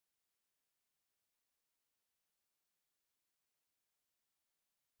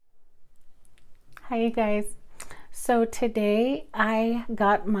Hi you guys. So today I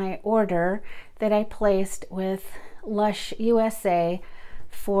got my order that I placed with Lush USA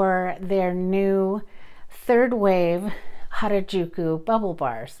for their new third wave Harajuku bubble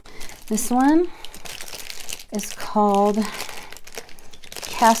bars. This one is called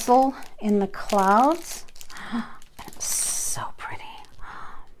Castle in the Clouds. So pretty.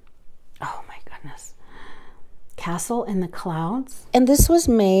 Oh my goodness. Castle in the Clouds. And this was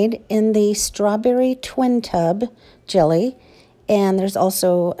made in the Strawberry Twin Tub jelly. And there's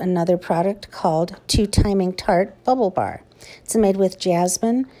also another product called Timing Tart Bubble Bar. It's made with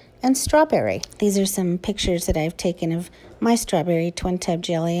Jasmine and Strawberry. These are some pictures that I've taken of my Strawberry Twin Tub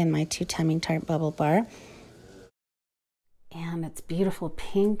jelly and my Timing Tart Bubble Bar. And it's beautiful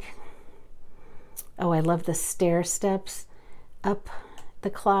pink. Oh, I love the stair steps up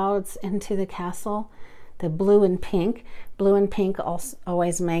the clouds into the castle. The blue and pink. Blue and pink also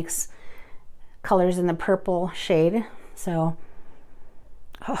always makes colors in the purple shade. So,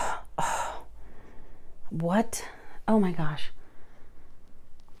 what? Oh my gosh.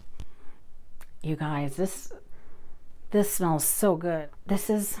 You guys, this smells so good. This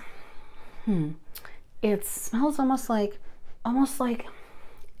is, it smells almost like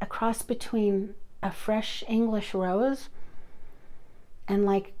a cross between a fresh English rose and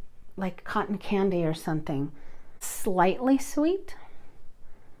like cotton candy or something. Slightly sweet,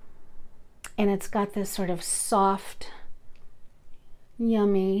 and it's got this sort of soft,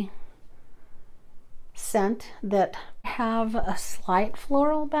 yummy scent that have a slight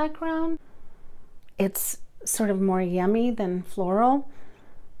floral background. It's sort of more yummy than floral,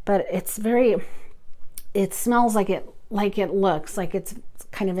 but it's very, it smells like it looks like it's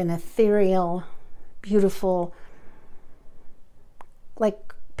kind of an ethereal, beautiful,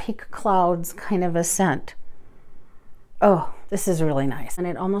 like pink clouds kind of a scent. Oh, this is really nice. And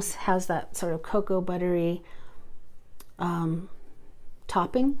it almost has that sort of cocoa buttery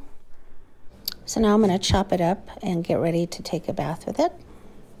topping. So now I'm going to chop it up and get ready to take a bath with it.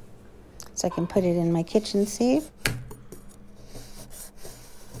 So I can put it in my kitchen sieve.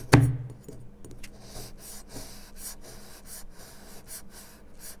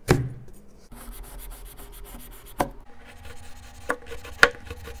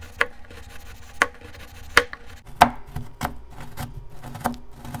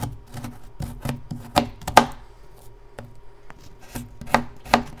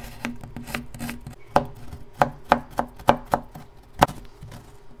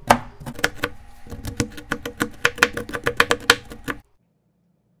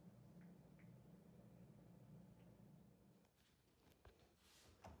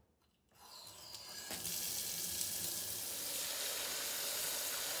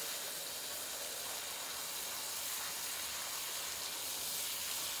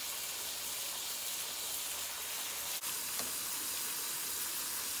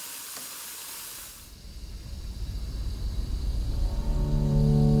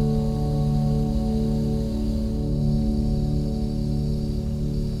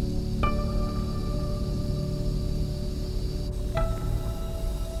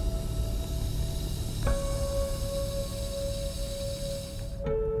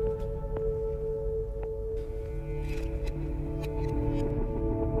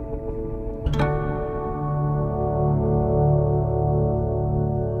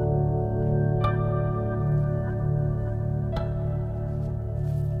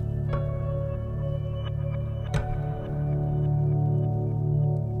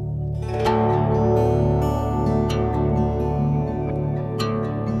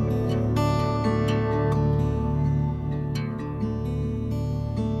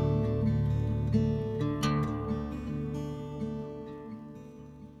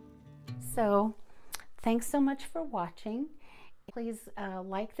 So thanks so much for watching. Please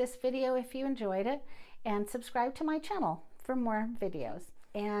like this video if you enjoyed it, and subscribe to my channel for more videos.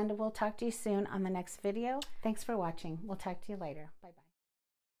 And we'll talk to you soon on the next video. Thanks for watching. We'll talk to you later.